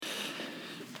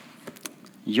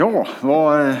Ja,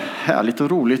 vad härligt och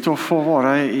roligt att få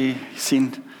vara i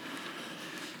sin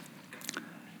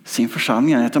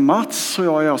församling. Jag heter Mats och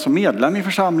jag är alltså medlem i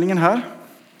församlingen här.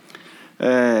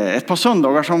 Ett par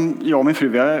söndagar som jag och min fru,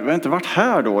 vi har inte varit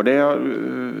här då, det är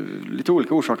lite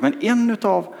olika orsaker. Men en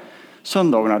av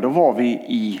söndagarna då var vi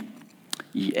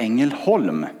i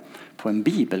Ängelholm på en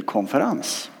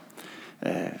bibelkonferens.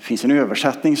 Det finns en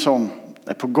översättning som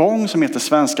är på gång som heter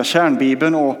Svenska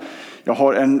kärnbibeln, och jag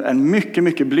har en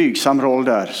mycket blygsam roll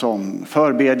där som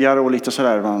förbedjare och lite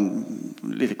sådär,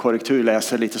 lite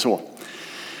korrekturläser, lite så.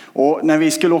 Och när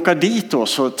vi skulle åka dit då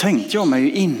så tänkte jag mig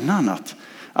ju innan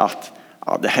att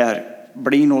det här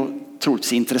blir nog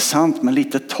troligtvis intressant men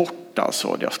lite torrt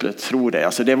alltså. Jag skulle tro det.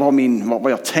 Alltså det var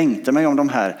vad jag tänkte mig om de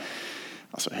här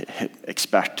alltså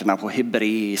experterna på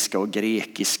hebreiska och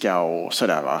grekiska och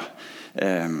sådär va.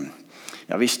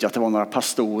 Jag visste ju att det var några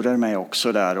pastorer med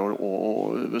också där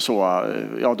och så.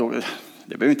 Ja, då,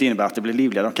 det behöver inte innebära att det blir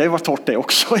livligare. Det kan ju vara torrt det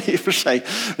också i och för sig.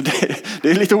 Det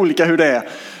är lite olika hur det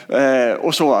är.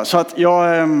 Och så att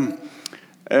jag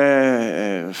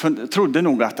trodde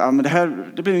nog att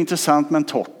det blir intressant men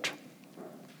torrt.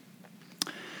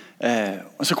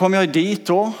 Och så kom jag dit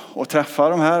då och träffade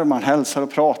de här och man hälsar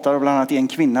och pratar, och bland annat en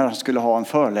kvinna som skulle ha en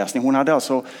föreläsning. Hon hade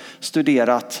alltså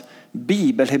studerat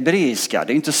bibelhebreiska.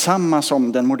 Det är inte samma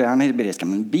som den moderna hebreiska,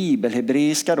 men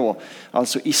bibelhebreiska då,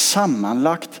 alltså i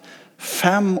sammanlagt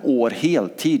 5 år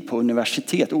heltid på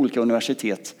universitet, olika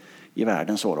universitet i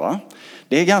världen så då.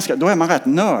 Det är då är man rätt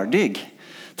nördig,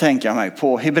 tänker jag mig,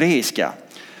 på hebreiska.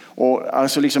 Och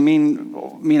alltså liksom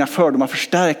mina fördomar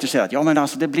förstärktes att ja men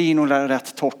alltså det blir nog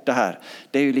rätt torrt det här.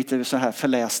 Det är ju lite så här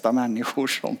förlästa människor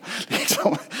som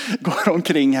liksom går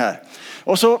omkring här.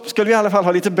 Och så skulle vi i alla fall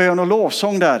ha lite bön och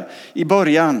lovsång där i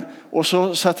början. Och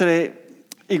så satte det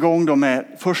igång då med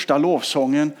första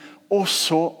lovsången. Och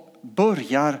så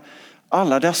börjar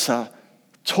alla dessa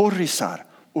torrisar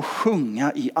och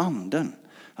sjunga i anden.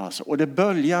 Alltså, och det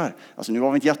böljar, alltså nu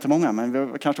var vi inte jättemånga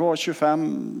men vi kanske var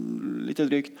 25 lite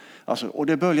drygt. Alltså, och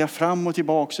det böljar fram och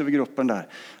tillbaka över gruppen där.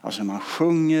 Alltså man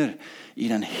sjunger i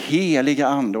den heliga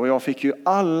ande, och jag fick ju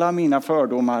alla mina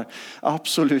fördomar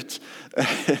absolut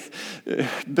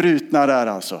brutna där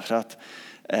alltså. För att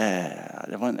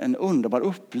det var en underbar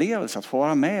upplevelse att få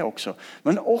vara med också.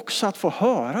 Men också att få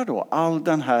höra då all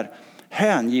den här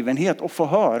hängivenhet och få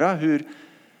höra hur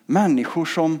människor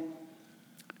som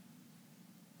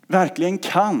verkligen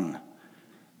kan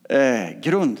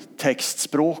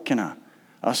grundtextspråkerna,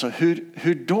 alltså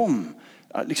hur de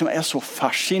liksom är så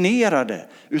fascinerade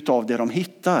utav det de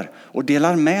hittar och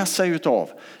delar med sig utav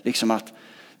liksom att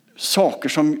saker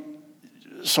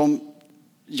som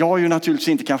jag ju naturligtvis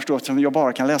inte kan förstå eftersom jag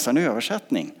bara kan läsa en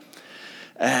översättning.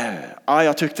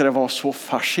 Jag tyckte det var så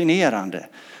fascinerande,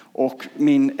 och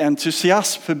min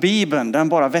entusiasm för Bibeln den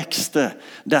bara växte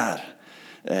där.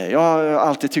 Jag har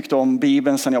alltid tyckt om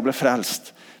Bibeln sedan jag blev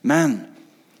frälst. Men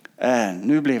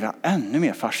nu blev jag ännu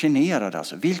mer fascinerad.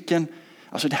 Alltså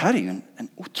det här är ju en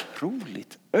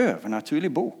otroligt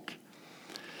övernaturlig bok.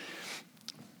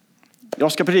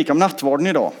 Jag ska predika om nattvarden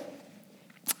idag.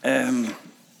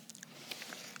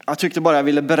 Jag tyckte bara jag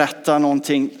ville berätta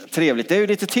någonting trevligt. Det är ju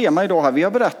lite tema idag här. Vi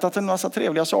har berättat en massa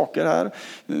trevliga saker här.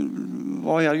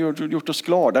 Vad har gjort oss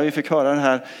glada. Vi fick höra den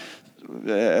här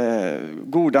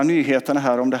goda nyheterna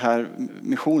här om det här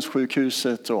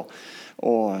missionssjukhuset,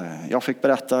 och jag fick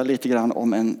berätta lite grann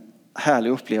om en härlig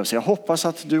upplevelse. Jag hoppas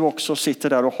att du också sitter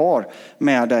där och har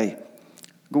med dig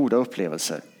goda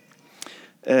upplevelser.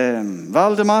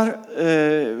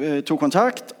 Valdemar tog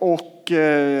kontakt och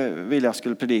ville jag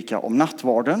skulle predika om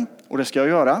nattvarden, och det ska jag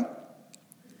göra.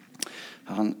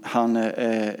 Han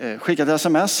skickade ett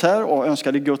sms här och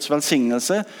önskade Guds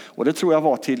välsignelse, och det tror jag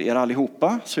var till er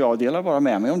allihopa, så jag delar bara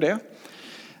med mig om det.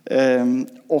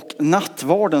 Och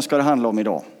nattvarden ska det handla om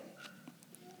idag.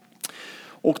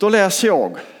 Och då läser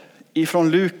jag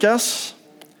ifrån Lukas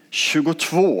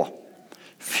 22,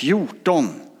 14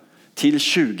 till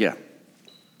 20.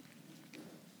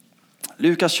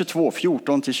 Lukas 22,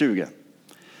 14 till 20.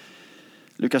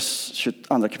 Lukas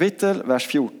 22 kapitel, vers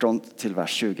 14 till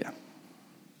vers 20.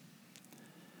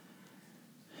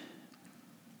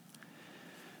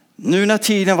 Nu när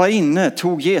tiden var inne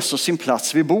tog Jesus sin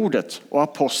plats vid bordet och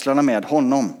apostlarna med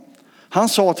honom. Han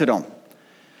sa till dem: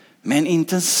 med en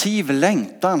intensiv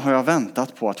längtan har jag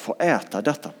väntat på att få äta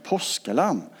detta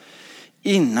påskelamm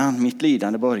innan mitt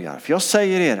lidande börjar. För jag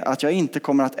säger er att jag inte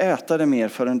kommer att äta det mer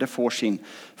förrän det får sin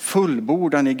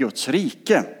fullbordan i Guds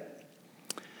rike.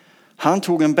 Han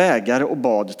tog en bägare och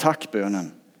bad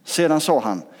tackbönen. Sedan sa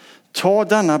han: ta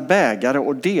denna bägare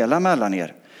och dela mellan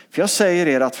er. För jag säger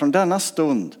er att från denna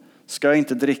stund ska jag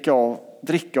inte dricka av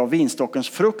dricka av vinstockens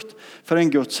frukt förrän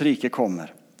Guds rike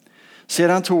kommer.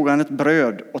 Sedan tog han ett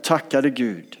bröd och tackade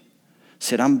Gud.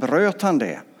 Sedan bröt han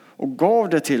det och gav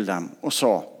det till dem och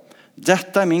sa: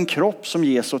 detta är min kropp som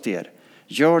ges åt er.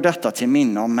 Gör detta till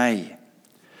minne av mig.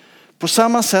 På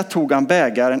samma sätt tog han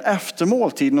bägaren efter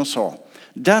måltiden och sa: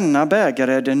 denna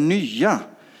bägare är det nya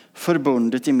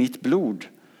förbundet i mitt blod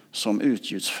som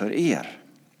utgjuts för er.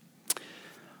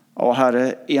 Ja,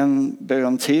 Herre, en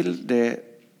bön till. Det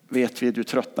vet vi, du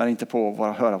tröttnar inte på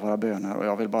att höra våra böner. Och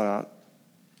jag vill bara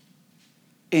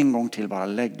en gång till bara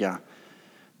lägga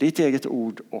ditt eget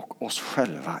ord och oss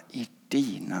själva i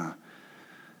dina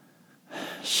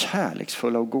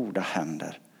kärleksfulla och goda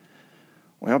händer.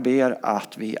 Och jag ber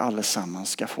att vi allesammans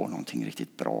ska få någonting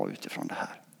riktigt bra utifrån det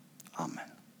här. Amen.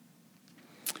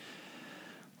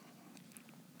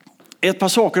 Ett par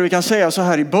saker vi kan säga så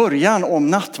här i början om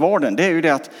nattvarden, det är ju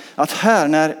det att här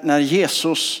när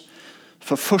Jesus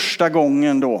för första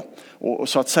gången då och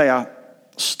så att säga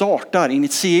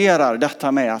initierar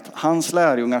detta med att hans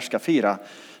lärjungar ska fira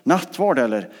nattvard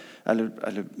eller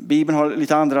Bibeln har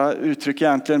lite andra uttryck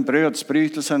egentligen,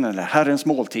 brödsbrytelsen eller Herrens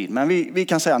måltid. Men vi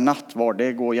kan säga nattvard,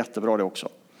 det går jättebra det också.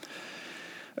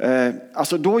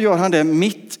 Alltså då gör han det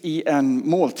mitt i en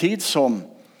måltid som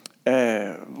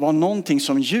var någonting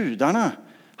som judarna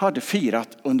hade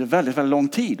firat under väldigt, väldigt lång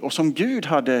tid. Och som Gud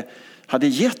hade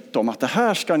gett dem att det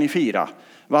här ska ni fira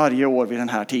varje år vid den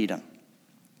här tiden.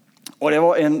 Och det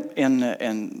var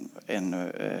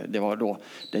det var då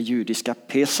den judiska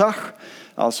Pesach,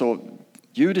 alltså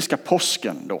judiska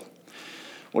påsken då.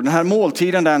 Och den här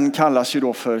måltiden den kallas ju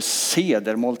då för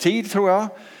sedermåltid tror jag.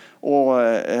 Och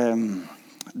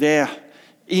det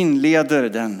inleder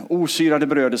den osyrade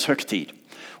brödets högtid.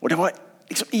 Och det var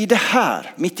liksom i det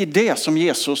här, mitt i det som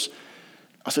Jesus,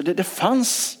 alltså det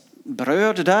fanns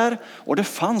bröd där och det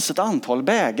fanns ett antal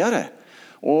bägare.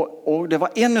 Och det var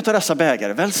en av dessa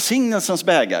bägare, välsignelsens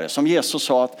bägare, som Jesus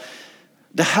sa att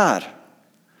det här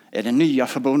är det nya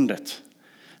förbundet.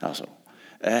 Alltså,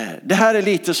 det här är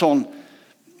lite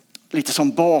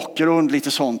som bakgrund,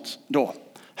 lite sånt då.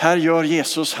 Här gör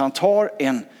Jesus, han tar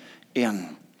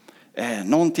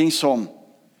någonting som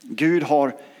Gud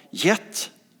har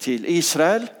gett till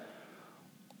Israel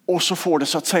och så får det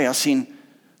så att säga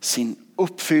sin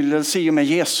uppfyllelse i och med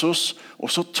Jesus.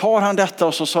 Och så tar han detta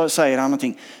och så säger han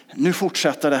någonting. Nu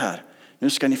fortsätter det här. Nu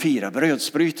ska ni fira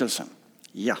brödsbrytelsen.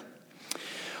 Ja.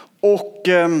 Och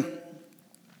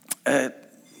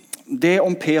det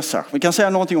om Pesach. Vi kan säga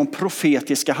någonting om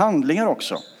profetiska handlingar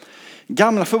också.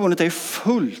 Gamla förbundet är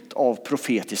fullt av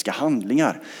profetiska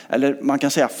handlingar. Eller man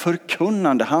kan säga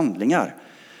förkunnande handlingar.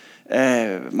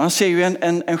 Man ser ju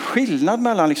en skillnad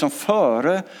mellan liksom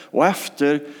före och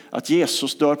efter att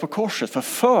Jesus dör på korset. För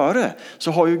före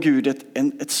så har ju Gud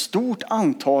ett stort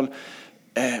antal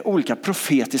olika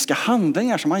profetiska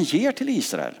handlingar som han ger till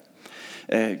Israel.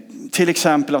 Till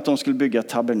exempel att de skulle bygga ett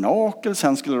tabernakel,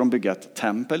 sen skulle de bygga ett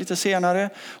tempel lite senare.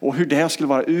 Och hur det skulle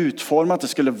vara utformat, det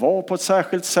skulle vara på ett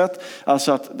särskilt sätt.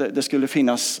 Alltså att det skulle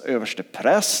finnas överste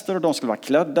präster och de skulle vara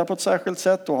klädda på ett särskilt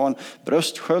sätt. Och ha en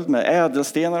bröstsköld med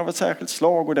ädelstenar av ett särskilt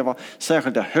slag. Och det var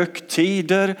särskilda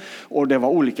högtider och det var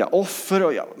olika offer.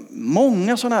 Och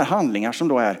många sådana här handlingar som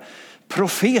då är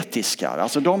profetiska.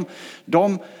 Alltså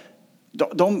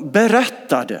de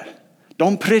berättade.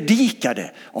 De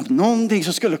predikade om någonting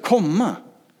som skulle komma.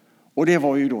 Och det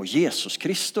var ju då Jesus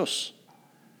Kristus.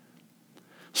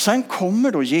 Sen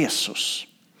kommer då Jesus.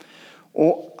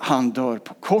 Och han dör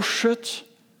på korset.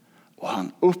 Och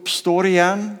han uppstår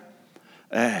igen.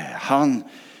 Han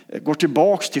går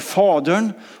tillbaks till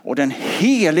Fadern. Och den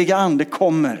heliga ande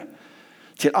kommer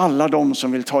till alla de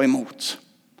som vill ta emot.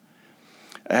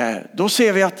 Då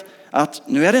ser vi att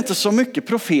nu är det inte så mycket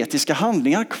profetiska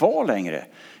handlingar kvar längre.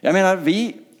 Jag menar,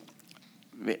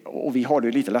 vi har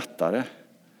det lite lättare.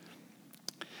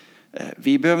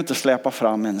 Vi behöver inte släpa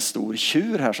fram en stor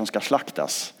tjur här som ska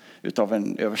slaktas utav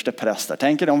en överste präst.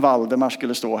 Tänk er om Valdemar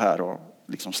skulle stå här och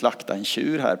liksom slakta en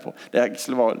tjur här på. Det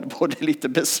skulle vara både lite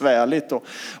besvärligt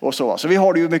och så. Så vi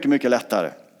har det ju mycket, mycket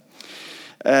lättare.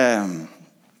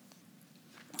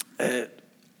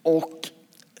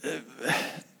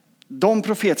 De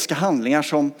profetiska handlingar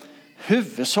som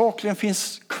huvudsakligen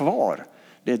finns kvar,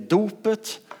 det är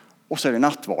dopet och så är det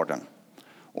nattvarden.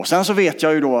 Och sen så vet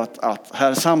jag ju då att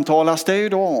här samtalas det ju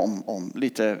då om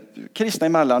lite kristna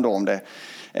emellan då om det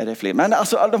är det fler. Men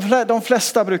alltså de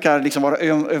flesta brukar liksom vara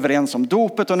överens om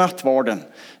dopet och nattvarden.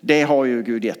 Det har ju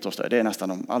Gud gett oss det. Det är nästan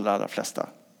de allra flesta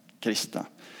kristna.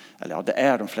 Eller ja, det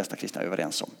är de flesta kristna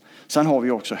överens om. Sen har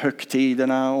vi också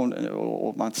högtiderna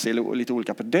och man ser lite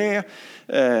olika på det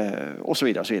och så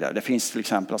vidare. Och så vidare. Det finns till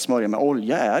exempel att smörja med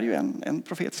olja är ju en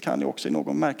profetisk handling också i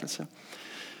någon märkelse.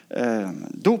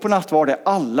 Dop och nattvard är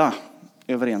alla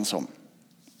överens om.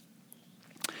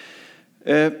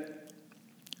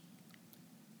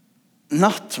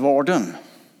 Nattvarden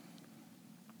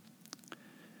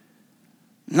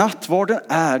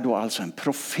är då alltså en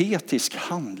profetisk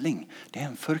handling. Det är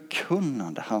en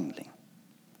förkunnande handling.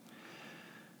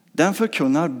 Den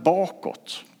förkunnar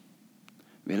bakåt.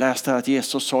 Vi läste här att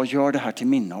Jesus sa, gör det här till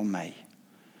minne om mig.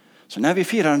 Så när vi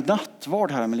firar en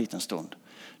nattvard här om en liten stund,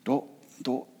 då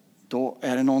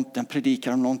är det den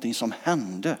predikar om någonting som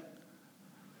hände.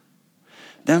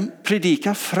 Den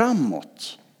predikar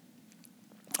framåt.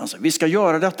 Alltså, vi ska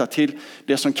göra detta till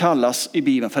det som kallas i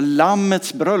Bibeln för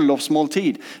lammets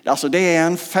bröllopsmåltid. Alltså det är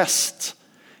en fest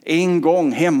en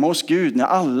gång hemma hos Gud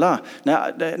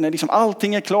när liksom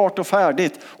allting är klart och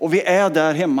färdigt och vi är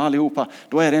där hemma allihopa.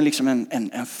 Då är det liksom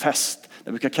en fest.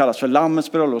 Det brukar kallas för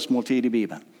lammets bröllopsmåltid i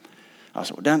Bibeln.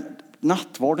 Alltså den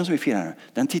nattvarden som vi firar nu,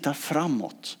 den tittar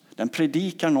framåt. Den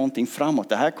predikar någonting framåt.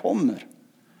 Det här kommer.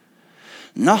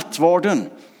 Nattvarden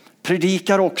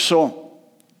predikar också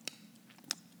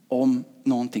om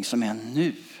någonting som är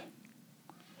nu.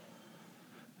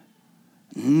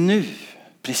 Nu,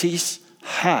 precis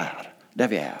här där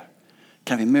vi är,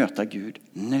 kan vi möta Gud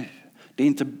nu.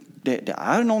 Det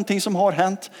är någonting som har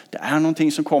hänt, det är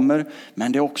någonting som kommer,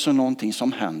 men det är också någonting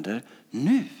som händer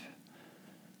nu.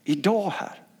 Idag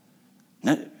här.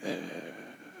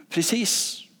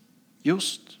 Precis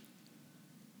just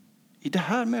i det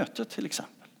här mötet till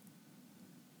exempel.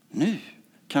 Nu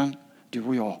kan du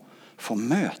och jag få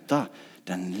möta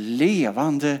den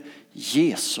levande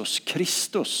Jesus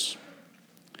Kristus.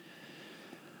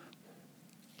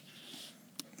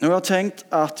 Nu har jag tänkt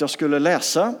att jag skulle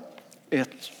läsa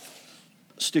ett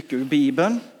stycke ur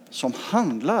Bibeln som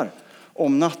handlar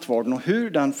om nattvarden och hur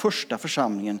den första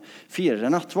församlingen firade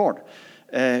nattvard.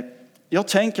 Jag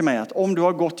tänker mig att om du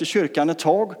har gått i kyrkan ett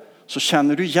tag så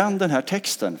känner du igen den här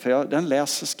texten. För den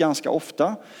läses ganska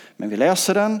ofta. Men vi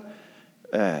läser den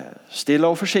stilla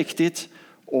och försiktigt.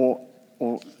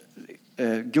 Och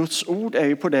Guds ord är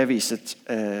ju på det viset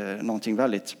någonting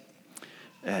väldigt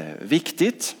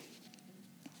viktigt.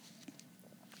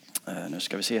 Nu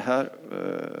ska vi se här.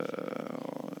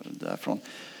 Därifrån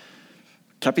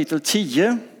kapitel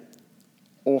 10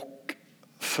 och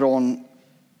från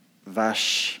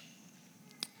vers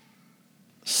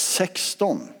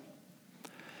 16.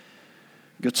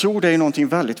 Guds ord är någonting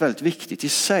väldigt, väldigt viktigt i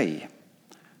sig.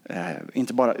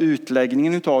 Inte bara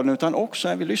utläggningen utav den utan också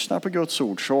när vi lyssnar på Guds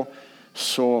ord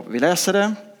så vi läser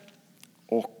det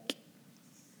och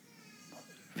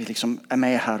vi liksom är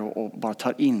med här och bara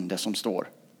tar in det som står.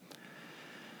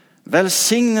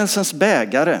 Välsignelsens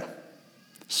bägare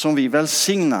som vi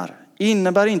välsignar,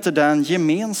 innebär inte den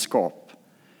gemenskap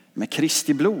med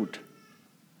Kristi blod?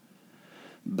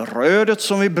 Brödet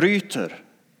som vi bryter,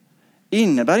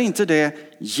 innebär inte det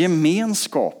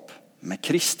gemenskap med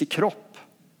Kristi kropp?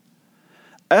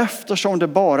 Eftersom det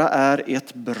bara är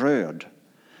ett bröd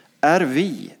är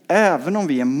vi, även om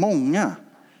vi är många,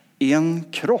 en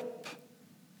kropp.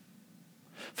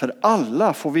 För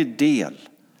alla får vi del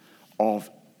av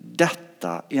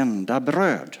detta enda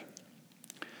bröd.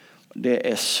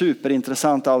 Det är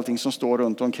superintressant allting som står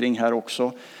runt omkring här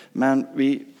också. Men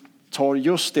vi tar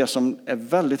just det som är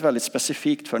väldigt, väldigt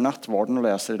specifikt för nattvarden och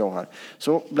läser idag här.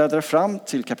 Så bläddrar fram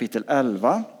till kapitel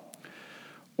 11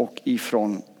 och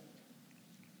ifrån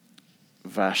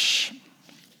vers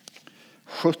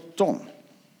 17.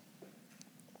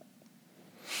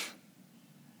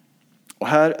 Och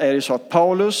här är det så att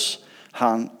Paulus,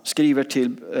 han skriver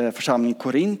till församlingen i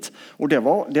Korint och det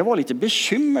var lite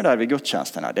bekymmer där vid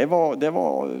gudstjänsterna. Det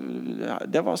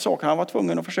var saker han var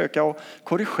tvungen att försöka att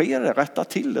korrigera det, rätta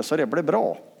till det så det blev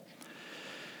bra.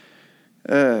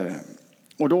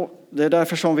 Och det är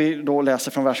därför som vi då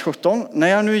läser från vers 17. När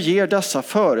jag nu ger dessa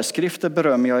föreskrifter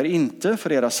berömmer jag er inte,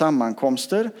 för era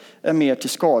sammankomster är mer till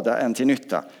skada än till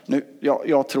nytta.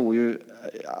 Jag tror ju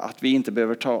att vi inte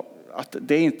behöver att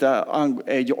det inte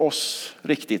är ju oss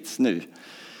riktigt nu.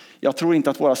 Jag tror inte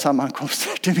att våra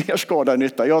sammankomster är till mer skada än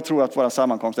nytta. Jag tror att våra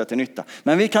sammankomster är till nytta.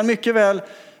 Men vi kan mycket väl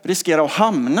riskera att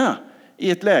hamna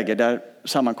i ett läge där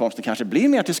sammankomsten kanske blir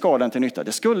mer till skada än till nytta.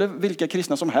 Det skulle vilka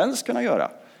kristna som helst kunna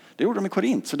göra. Det gjorde de i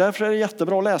Korint. Så därför är det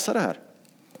jättebra att läsa det här.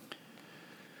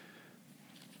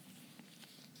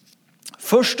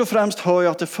 Först och främst hör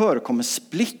jag att det förekommer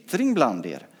splittring bland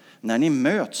er när ni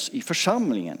möts i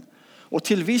församlingen. Och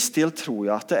till viss del tror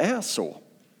jag att det är så.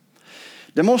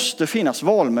 Det måste finnas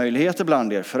valmöjligheter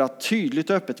bland er för att tydligt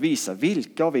och öppet visa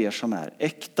vilka av er som är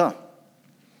äkta.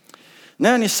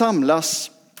 När ni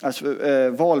samlas, alltså,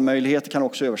 valmöjligheter kan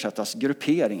också översättas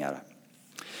grupperingar.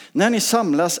 När ni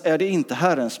samlas är det inte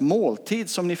Herrens måltid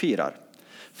som ni firar.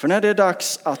 För när det är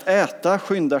dags att äta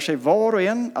skyndar sig var och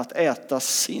en att äta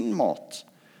sin mat.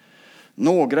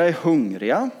 Några är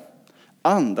hungriga,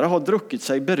 andra har druckit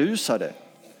sig berusade.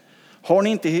 Har ni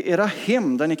inte era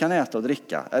hem där ni kan äta och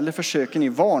dricka? Eller försöker ni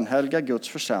vanhelga Guds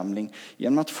församling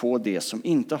genom att få det som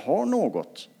inte har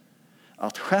något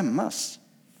att skämmas?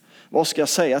 Vad ska jag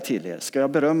säga till er? Ska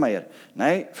jag berömma er?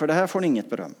 Nej, för det här får ni inget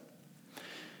beröm.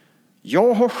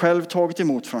 Jag har själv tagit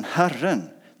emot från Herren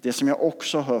det som jag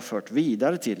också har fört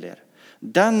vidare till er.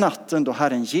 Den natten då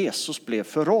Herren Jesus blev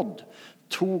förrådd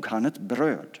tog han ett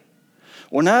bröd.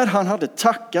 Och när han hade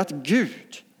tackat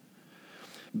Gud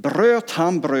bröt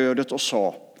han brödet och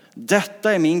sa: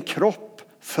 detta är min kropp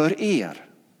för er.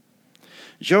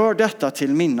 Gör detta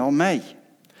till minne av mig.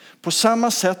 På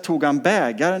samma sätt tog han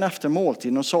bägaren efter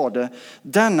måltiden och sade: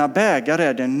 denna bägare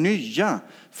är det nya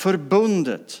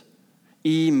förbundet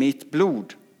i mitt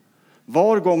blod.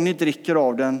 Var gång ni dricker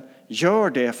av den, gör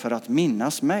det för att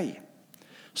minnas mig.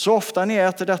 Så ofta ni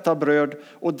äter detta bröd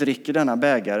och dricker denna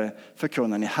bägare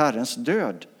förkunnar ni Herrens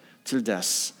död till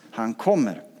dess han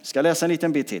kommer. Jag ska läsa en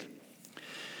liten bit till.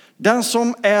 Den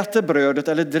som äter brödet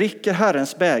eller dricker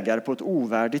Herrens bägare på ett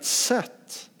ovärdigt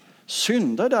sätt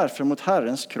syndar därför mot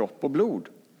Herrens kropp och blod.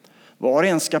 Var och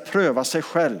en ska pröva sig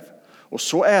själv och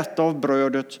så äta av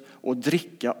brödet och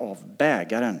dricka av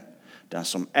bägaren. Den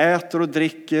som äter och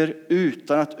dricker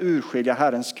utan att urskilja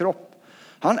Herrens kropp,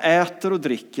 han äter och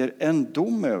dricker en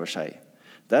dom över sig.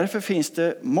 Därför finns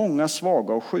det många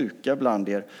svaga och sjuka bland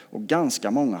er och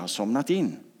ganska många har somnat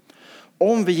in.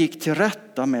 Om vi gick till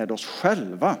rätta med oss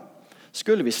själva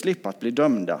skulle vi slippa att bli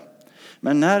dömda.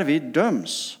 Men när vi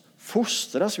döms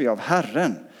fostras vi av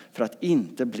Herren för att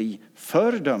inte bli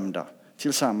fördömda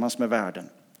tillsammans med världen.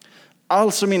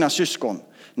 Alltså mina syskon,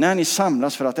 när ni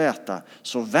samlas för att äta,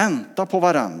 så vänta på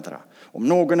varandra. Om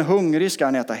någon är hungrig ska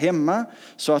han äta hemma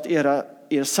så att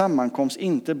er sammankomst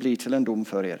inte blir till en dom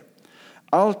för er.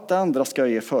 Allt det andra ska jag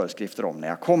ge föreskrifter om när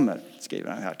jag kommer,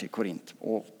 skriver han här till Korint.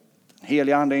 Och den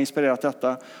heliga ande har inspirerat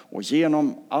detta och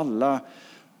genom alla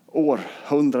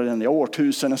århundraden,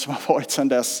 årtusenden som har varit sedan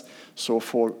dess så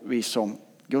får vi som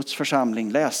Guds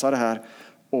församling läsa det här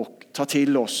och ta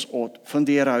till oss och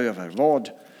fundera över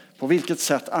på vilket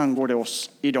sätt angår det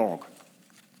oss idag.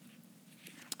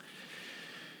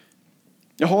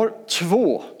 Jag har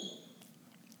 2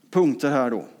 punkter här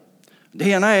då. Det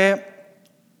ena är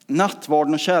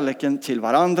nattvarden och kärleken till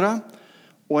varandra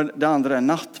och det andra är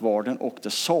nattvarden och det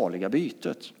saliga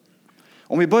bytet.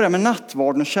 Om vi börjar med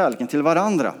nattvarden och kärleken till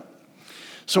varandra.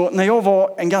 Så när jag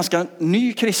var en ganska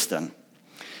ny kristen,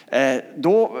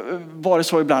 då var det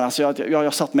så ibland, alltså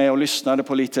jag satt med och lyssnade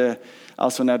på lite,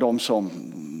 alltså när de som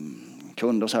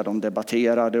kunde och så här, de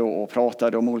debatterade och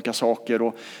pratade om olika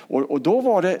saker och då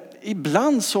var det,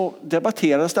 ibland så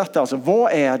debatterades detta, alltså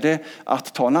vad är det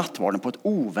att ta nattvarden på ett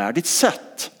ovärdigt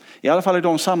sätt? I alla fall i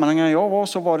de sammanhangen jag var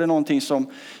så var det någonting som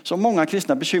många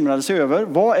kristna bekymrade sig över.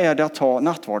 Vad är det att ta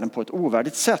nattvarden på ett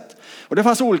ovärdigt sätt? Och det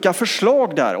fanns olika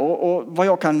förslag där och vad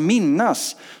jag kan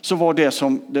minnas så var det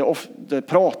som det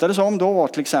pratades om då var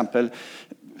till exempel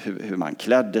hur man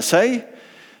klädde sig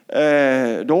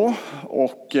då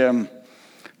och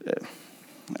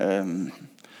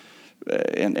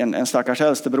en stackars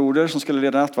äldstebroder som skulle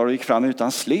leda nattvard och gick fram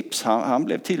utan slips. Han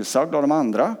blev tillsagd av de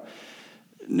andra.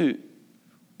 Nu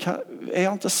är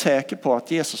jag inte säker på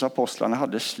att Jesus apostlarna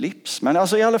hade slips. Men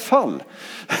alltså i alla fall.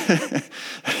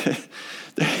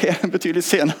 Det är betydligt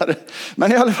senare.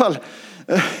 Men i alla fall.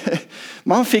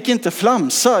 Man fick inte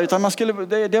flamsa utan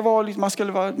det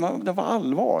var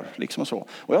allvar. Liksom så.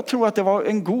 Och jag tror att det var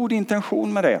en god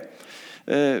intention med det.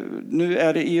 Nu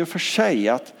är det i och för sig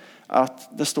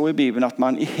att det står i Bibeln att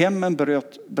man i hemmen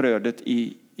bröt brödet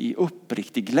i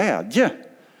uppriktig glädje.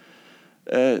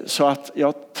 Så att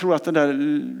jag tror att den där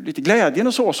lite glädjen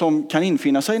och så som kan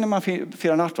infinna sig när man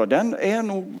firar nattvard, den är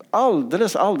nog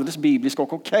alldeles biblisk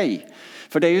och okej.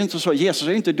 För det är ju inte så, Jesus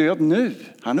är inte död nu,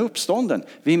 han är uppstånden.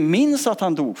 Vi minns att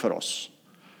han dog för oss.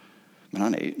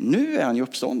 Men nu är han ju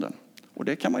uppstånden. Och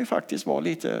det kan man ju faktiskt vara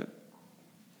lite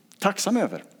tacksam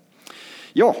över.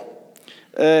 Ja,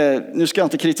 nu ska jag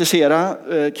inte kritisera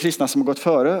kristna som har gått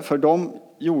före, för de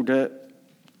gjorde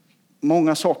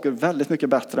många saker väldigt mycket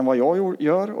bättre än vad jag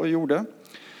gör och gjorde.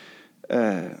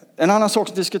 En annan sak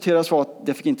som diskuteras var att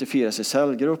det fick inte firas i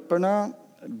cellgrupperna.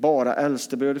 Bara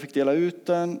äldstebröder fick dela ut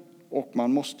den. Och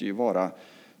man måste ju vara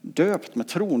döpt med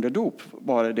troendedop.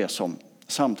 Var det som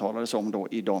samtalades om då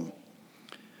i de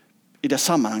i det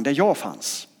sammanhang där jag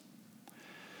fanns.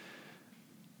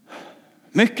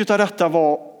 Mycket av detta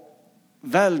var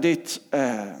väldigt,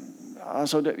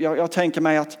 jag tänker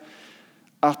mig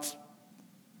att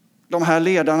de här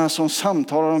ledarna som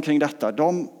samtalade omkring detta,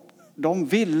 de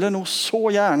ville nog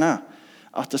så gärna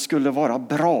att det skulle vara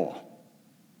bra.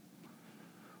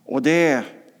 Och det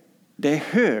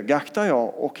högaktar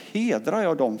jag och hedrar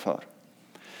jag dem för.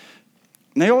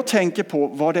 När jag tänker på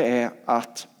vad det är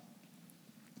att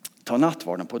ta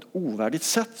nattvarden på ett ovärdigt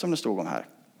sätt, som det stod om här,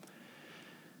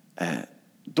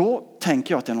 då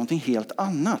tänker jag att det är någonting helt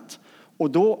annat.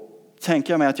 Och då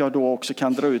tänker jag mig att jag då också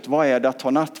kan dra ut, vad är det att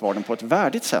ta nattvarden på ett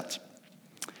värdigt sätt?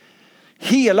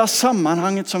 Hela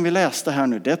sammanhanget som vi läste här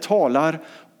nu, det talar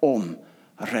om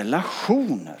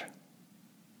relationer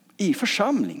i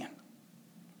församlingen.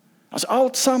 Alltså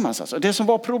allt sammans. Alltså. Det som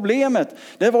var problemet,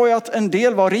 det var ju att en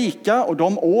del var rika och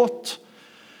de åt.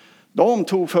 De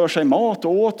tog för sig mat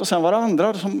och åt, och sen var det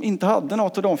andra som inte hade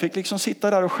något och de fick liksom sitta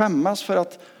där och skämmas för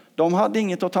att de hade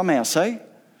inget att ta med sig.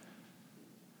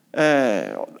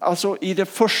 Alltså i det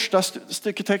första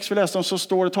stycket text vi läste om så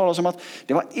står det talas om att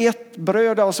det var ett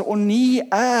bröd alltså, och ni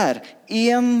är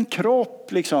en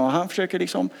kropp. Liksom. Han försöker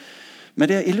liksom med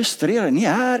det illustrera, ni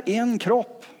är en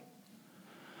kropp.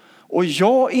 Och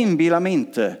jag inbillar mig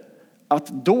inte att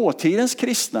dåtidens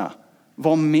kristna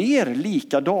var mer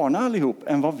likadana allihop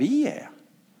än vad vi är.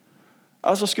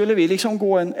 Alltså skulle vi liksom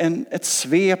gå ett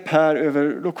svep här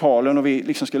över lokalen och vi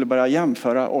liksom skulle börja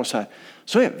jämföra oss här,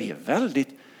 så är vi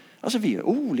vi är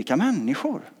olika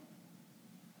människor.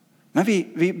 Men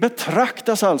vi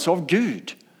betraktas alltså av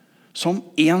Gud som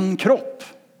en kropp.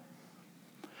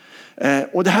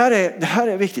 Och det här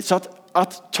är viktigt. Så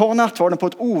att ta nattvarden på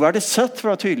ett ovärdigt sätt, för att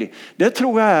vara tydlig, det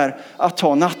tror jag är att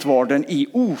ta nattvarden i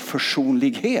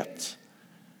oförsonlighet.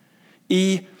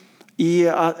 I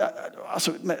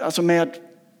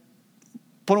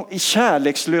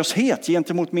kärlekslöshet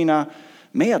gentemot mina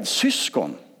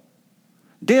medsyskon.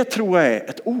 Det tror jag är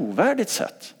ett ovärdigt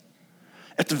sätt.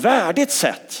 Ett värdigt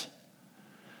sätt,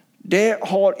 det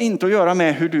har inte att göra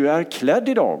med hur du är klädd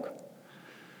idag.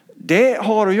 Det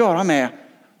har att göra med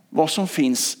vad som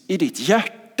finns i ditt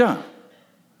hjärta.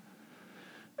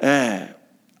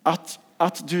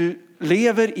 Att du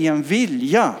lever i en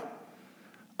vilja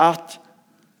att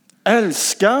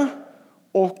älska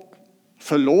och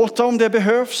förlåta om det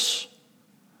behövs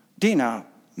dina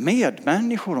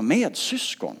medmänniskor och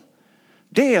medsyskon.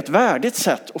 Det är ett värdigt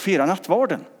sätt att fira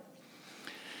nattvarden.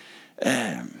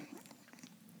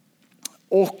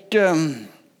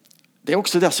 Det är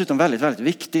också dessutom väldigt, väldigt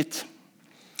viktigt.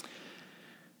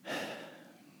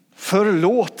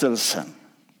 Förlåtelsen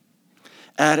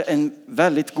är en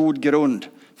väldigt god grund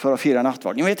för att fira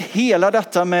nattvarden. Jag vet hela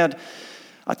detta med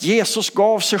att Jesus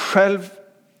gav sig själv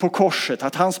på korset,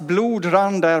 att hans blod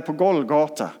rann där på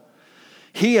Golgata.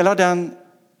 Hela den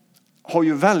har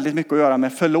ju väldigt mycket att göra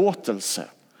med förlåtelse.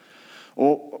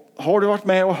 Och har du varit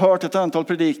med och hört ett antal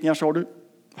predikningar så har du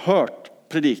hört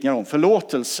predikningar om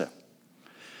förlåtelse.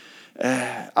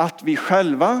 Att vi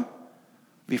själva,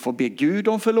 vi får be Gud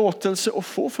om förlåtelse och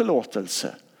få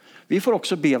förlåtelse. Vi får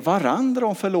också be varandra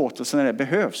om förlåtelse när det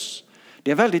behövs.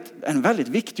 Det är en väldigt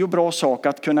viktig och bra sak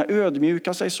att kunna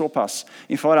ödmjuka sig så pass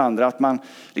inför varandra att man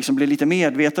liksom blir lite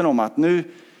medveten om att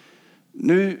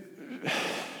nu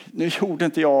gjorde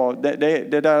inte jag,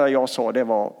 det där jag sa, det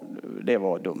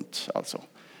var dumt alltså.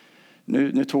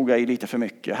 Nu tog jag i lite för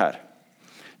mycket här.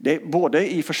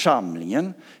 Både i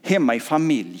församlingen, hemma i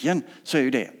familjen, så är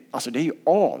ju det är ju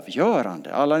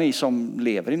avgörande. Alla ni som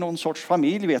lever i någon sorts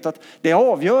familj vet att det är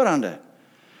avgörande.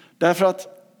 Därför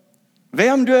att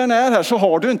vem du än är här så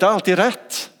har du inte alltid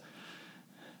rätt.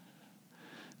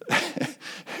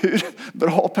 Hur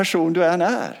bra person du än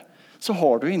är så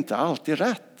har du inte alltid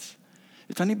rätt.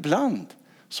 Utan ibland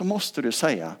så måste du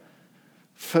säga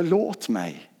förlåt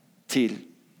mig till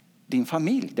din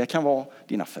familj. Det kan vara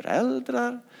dina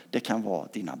föräldrar, det kan vara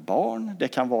dina barn, det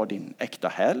kan vara din äkta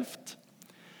hälft.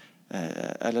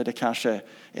 Eller det kanske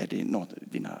är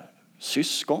dina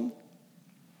syskon.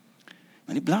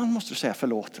 Men ibland måste du säga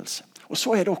förlåtelse. Och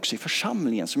så är det också i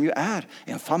församlingen som ju är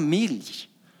en familj.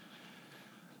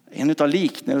 En av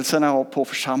liknelserna på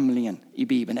församlingen i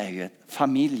Bibeln är ju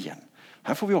familjen.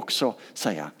 Här får vi också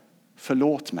säga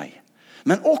förlåt mig.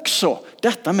 Men också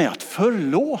detta med att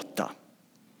förlåta.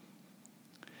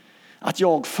 Att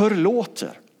jag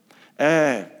förlåter.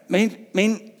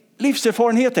 Min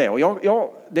livserfarenhet är, och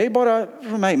det är bara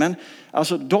för mig, men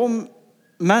alltså de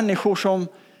människor som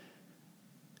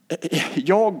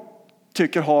jag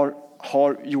tycker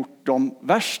har gjort de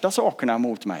värsta sakerna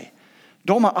mot mig,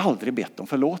 de har aldrig bett om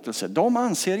förlåtelse. De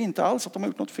anser inte alls att de har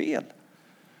gjort något fel.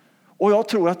 Och jag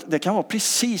tror att det kan vara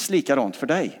precis likadant för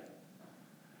dig.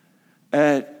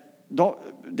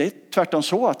 Det är tvärtom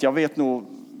så att jag vet nog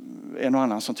en och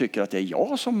annan som tycker att det är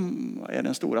jag som är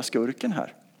den stora skurken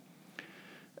här.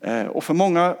 Och för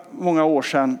många år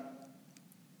sedan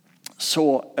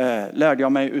så lärde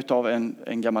jag mig utav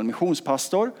en gammal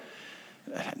missionspastor.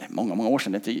 Många år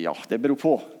sedan, det beror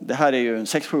på. Det här är ju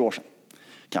 6-7 år sedan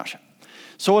kanske.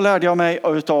 Så lärde jag mig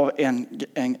utav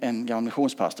en gammal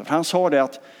missionspastor. För han sa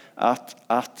det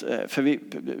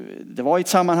det var i ett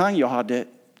sammanhang jag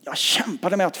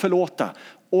kämpade med att förlåta.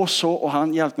 Och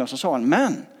han hjälpte mig och så sa han,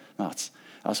 men Mats,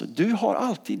 alltså du har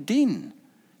alltid din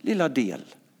lilla del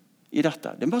i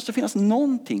detta. Det måste finnas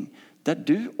någonting där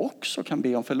du också kan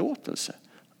be om förlåtelse.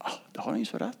 Det har han ju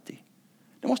så rätt i.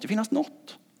 Det måste finnas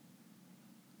något.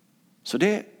 Så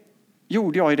det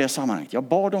gjorde jag i det sammanhanget. Jag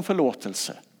bad om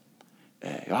förlåtelse.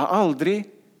 Jag har aldrig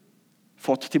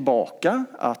fått tillbaka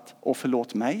och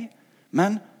förlåt mig.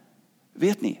 Men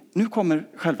vet ni, nu kommer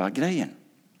själva grejen.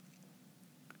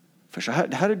 För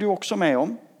det här är du också med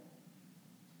om.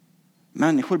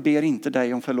 Människor ber inte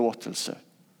dig om förlåtelse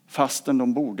fastän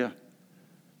de borde.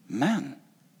 Men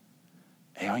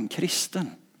är jag en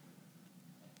kristen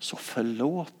så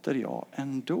förlåter jag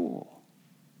ändå.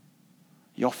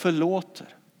 Jag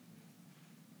förlåter.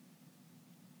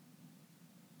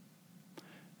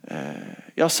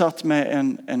 Jag satt med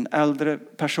en äldre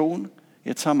person i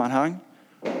ett sammanhang.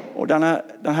 Och den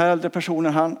här äldre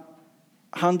personen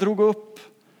han drog upp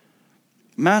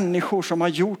människor som har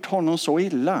gjort honom så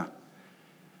illa.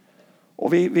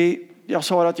 Och jag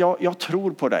sa att jag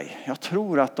tror på dig. Jag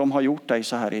tror att de har gjort dig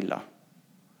så här illa.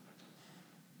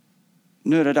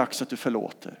 Nu är det dags att du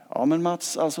förlåter. Ja men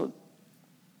Mats, alltså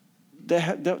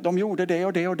de gjorde det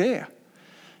och det och det.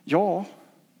 Ja.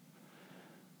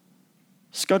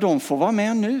 Ska de få vara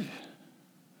med nu?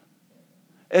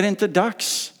 Är det inte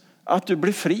dags att du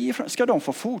blir fri? Ska de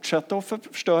få fortsätta att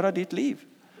förstöra ditt liv?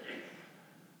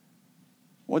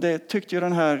 Och det tyckte ju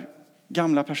den här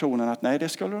gamla personen att nej, det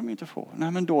skulle de inte få.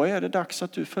 Nej, men då är det dags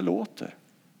att du förlåter.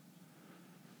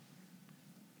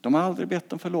 De har aldrig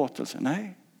bett om förlåtelse.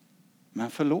 Nej, men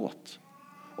förlåt.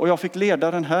 Och jag fick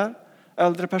leda den här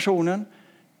äldre personen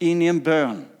in i en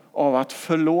bön av att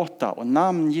förlåta och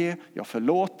namnge. Jag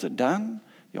förlåter den,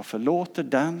 jag förlåter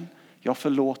den, jag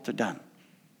förlåter den.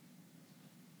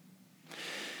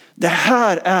 Det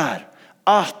här är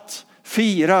att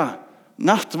fira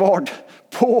nattvard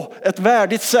på ett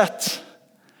värdigt sätt.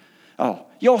 Ja,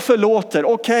 jag förlåter,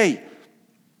 okej.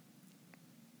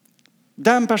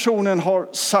 Den personen har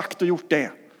sagt och gjort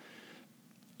det.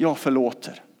 Jag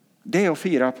förlåter. Det är att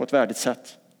fira på ett värdigt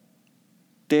sätt.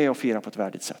 Det är att fira på ett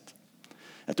värdigt sätt.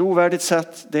 Ett ovärdigt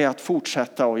sätt, det är att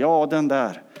fortsätta och den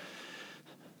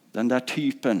där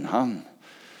typen,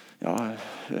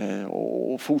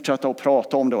 och fortsätta att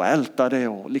prata om det och älta det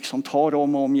och liksom ta det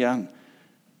om och om igen.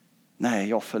 Nej,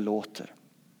 jag förlåter.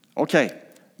 Okej,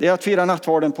 det är att fira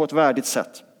nattvarden på ett värdigt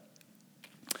sätt.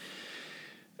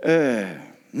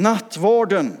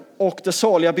 Nattvarden och det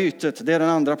saliga bytet, det är den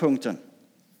andra punkten.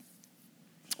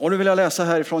 Och nu vill jag läsa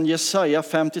här från Jesaja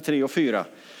 53 och 4.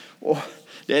 Och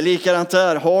det är likadant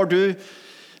där. Har du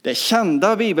det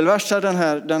kända bibelverser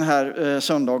den här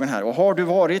söndagen här. Och har du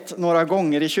varit några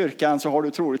gånger i kyrkan så har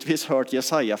du troligtvis hört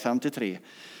Jesaja 53.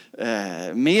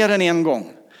 Mer än en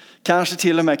gång. Kanske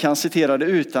till och med kan citera det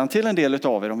utan till en del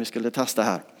av er om vi skulle testa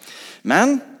här.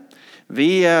 Men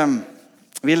vi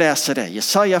läser det.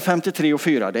 Jesaja 53 och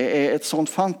 4. Det är ett sånt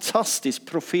fantastiskt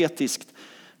profetiskt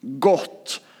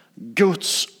gott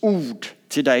Guds ord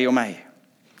till dig och mig.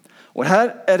 Och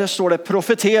här står det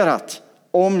profeterat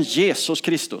om Jesus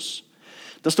Kristus.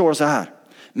 Det står så här.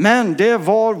 Men det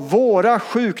var våra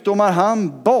sjukdomar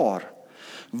han bar.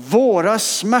 Våra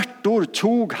smärtor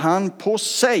tog han på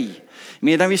sig.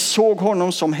 Medan vi såg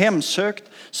honom som hemsökt,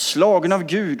 slagen av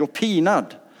Gud och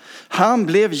pinad. Han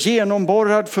blev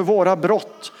genomborrad för våra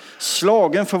brott,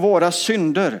 slagen för våra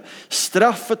synder.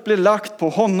 Straffet blev lagt på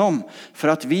honom för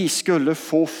att vi skulle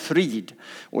få frid.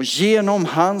 Och genom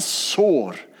hans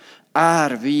sår är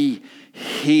vi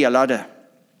helade.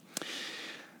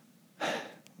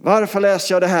 Varför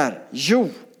läser jag det här? Jo,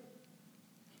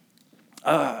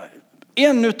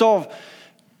 en av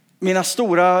mina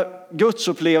stora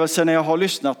gudsupplevelser när jag har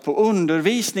lyssnat på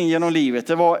undervisning genom livet,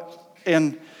 det var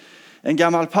en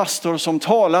gammal pastor som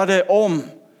talade om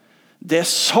det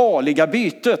saliga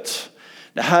bytet.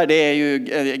 Det här det är ju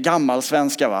gammal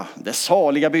svenska va? Det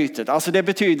saliga bytet. Alltså det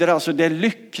betyder alltså det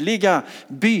lyckliga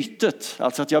bytet.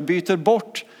 Alltså att jag byter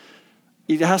bort,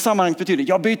 i det här sammanhanget betyder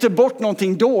jag byter bort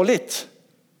någonting dåligt.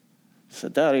 Så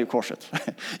där är ju korset.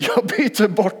 Jag byter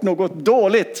bort något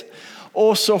dåligt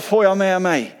och så får jag med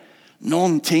mig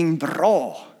någonting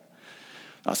bra.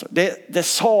 Alltså det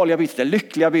saliga bytet, det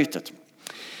lyckliga bytet.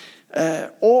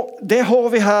 Och det har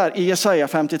vi här i Jesaja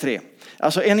 53.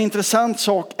 Alltså en intressant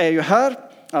sak är ju här,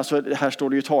 alltså här står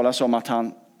det ju talas om att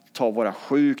han tar våra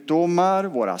sjukdomar,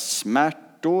 våra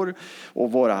smärtor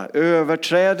och våra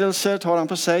överträdelser tar han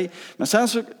på sig. Men sen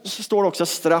så står det också att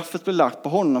straffet blev lagt på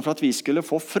honom för att vi skulle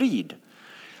få frid.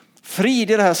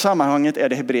 Frid i det här sammanhanget är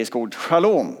det hebreiska ordet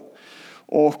shalom.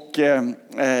 Och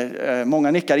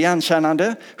många nickar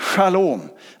igenkännande. Shalom.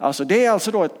 Alltså det är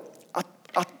alltså då ett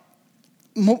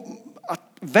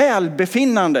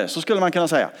välbefinnande, så skulle man kunna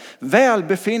säga.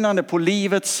 Välbefinnande på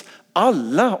livets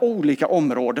alla olika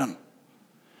områden.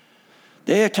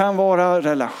 Det kan vara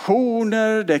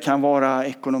relationer, det kan vara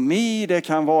ekonomi, det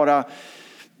kan vara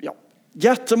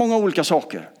jättemånga olika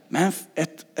saker. Men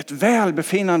ett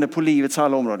välbefinnande på livets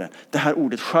alla områden. Det här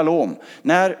ordet shalom.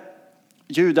 När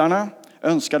judarna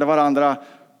önskade varandra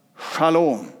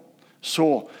shalom,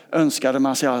 så önskade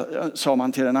man sig, sa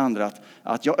man till den andra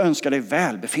att jag önskar dig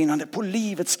välbefinnande på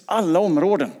livets alla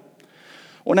områden.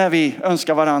 Och när vi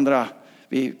önskar varandra,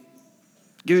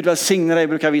 Gud välsigne dig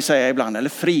brukar vi säga ibland, eller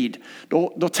frid,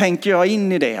 då tänker jag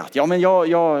in i det att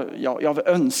jag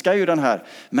önskar ju den här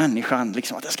människan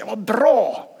liksom att det ska vara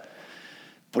bra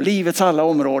på livets alla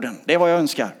områden. Det är vad jag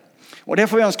önskar. Och det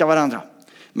får vi önska varandra.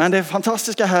 Men det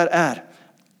fantastiska här är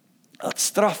att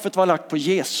straffet var lagt på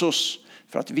Jesus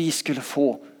för att vi skulle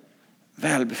få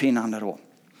välbefinnande då.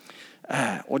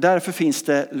 Och därför finns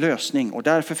det lösning och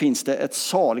därför finns det ett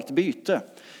saligt byte.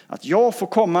 Att jag får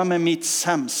komma med mitt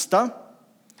sämsta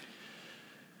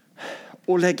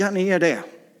och lägga ner det.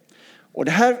 Och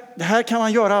det här kan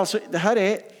man göra, alltså, det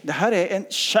här är en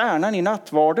kärnan i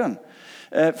nattvarden.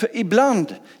 För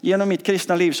ibland genom mitt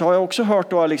kristna liv så har jag också hört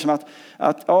då liksom att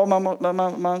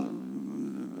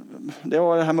det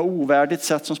var det här med ovärdigt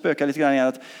sätt som spökar lite grann igen.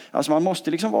 Att, alltså man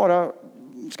måste liksom vara,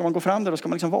 ska man gå fram där, då ska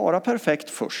man liksom vara perfekt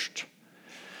först.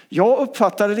 Jag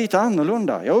uppfattar det lite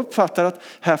annorlunda. Jag uppfattar att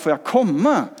här får jag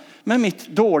komma med mitt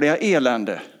dåliga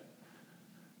elände.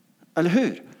 Eller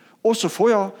hur? Och så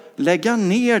får jag lägga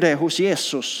ner det hos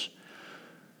Jesus.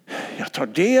 Jag tar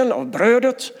del av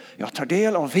brödet, jag tar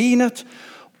del av vinet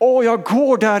och jag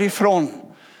går därifrån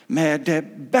med det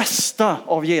bästa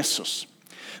av Jesus.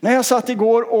 När jag satt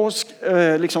igår och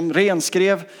liksom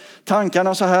renskrev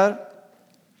tankarna så här,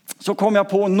 så kom jag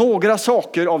på några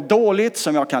saker av dåligt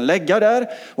som jag kan lägga där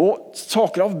och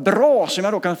saker av bra som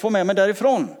jag då kan få med mig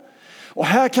därifrån. Och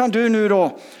här kan du nu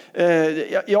då,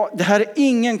 det här är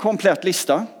ingen komplett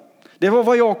lista. Det var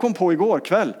vad jag kom på igår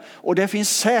kväll. Och det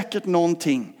finns säkert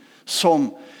någonting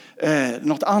som,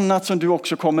 något annat som du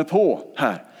också kommer på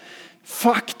här.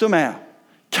 Faktum är,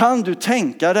 kan du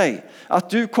tänka dig att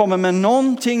du kommer med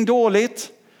någonting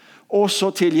dåligt och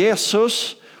så till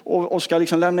Jesus och ska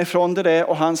liksom lämna ifrån det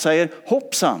och han säger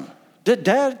hoppsan, det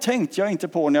där tänkte jag inte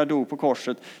på när jag dog på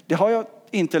korset. Det har jag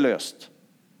inte löst.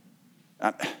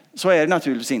 Så är det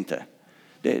naturligtvis inte.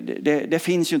 Det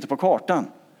finns ju inte på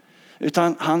kartan.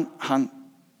 Utan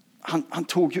han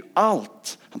tog ju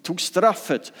allt. Han tog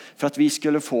straffet för att vi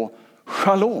skulle få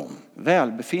shalom,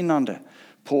 välbefinnande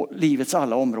på livets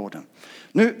alla områden.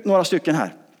 Nu några stycken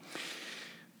här.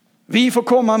 Vi får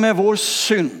komma med vår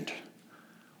synd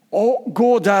och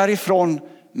gå därifrån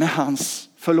med hans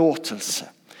förlåtelse.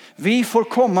 Vi får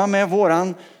komma med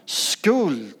våran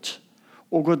skuld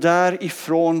och gå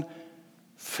därifrån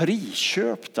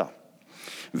friköpta.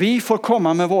 Vi får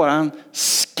komma med våran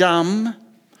skam,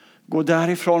 gå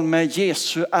därifrån med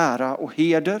Jesu ära och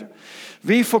heder.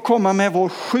 Vi får komma med vår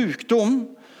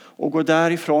sjukdom och gå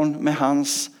därifrån med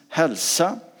hans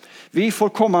hälsa. Vi får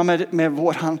komma med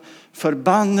våran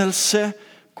förbannelse,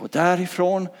 gå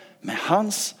därifrån med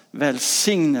hans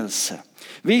välsignelse.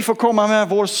 Vi får komma med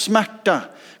vår smärta,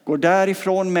 gå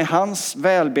därifrån med hans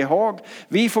välbehag.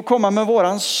 Vi får komma med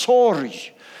våran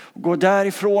sorg, gå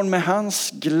därifrån med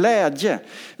hans glädje.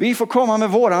 Vi får komma med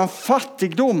våran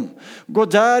fattigdom, gå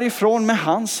därifrån med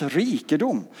hans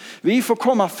rikedom. Vi får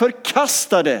komma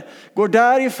förkastade, gå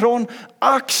därifrån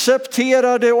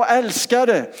accepterade och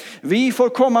älskade. Vi får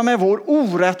komma med vår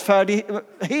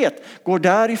orättfärdighet, gå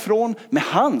därifrån med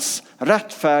hans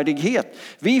rättfärdighet.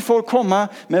 Vi får komma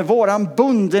med våran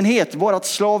bundenhet, vårat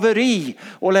slaveri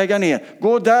och lägga ner.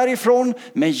 Gå därifrån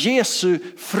med Jesu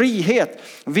frihet.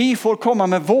 Vi får komma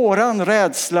med våran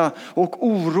rädsla och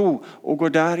oro och gå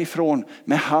därifrån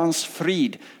med hans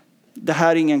frid. Det här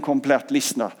är ingen komplett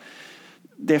lista.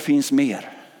 Det finns mer.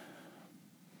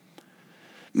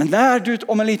 Men när du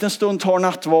om en liten stund tar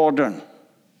nattvarden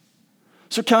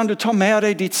så kan du ta med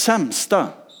dig ditt sämsta.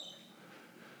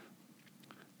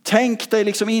 tänk dig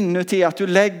liksom inuti att du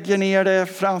lägger ner det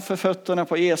framför fötterna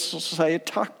på Jesus och säger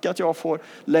tack att jag får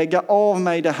lägga av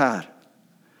mig det här.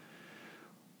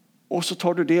 Och så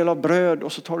tar du del av bröd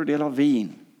och så tar du del av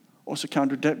vin. Och så kan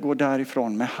du gå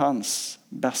därifrån med hans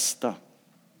bästa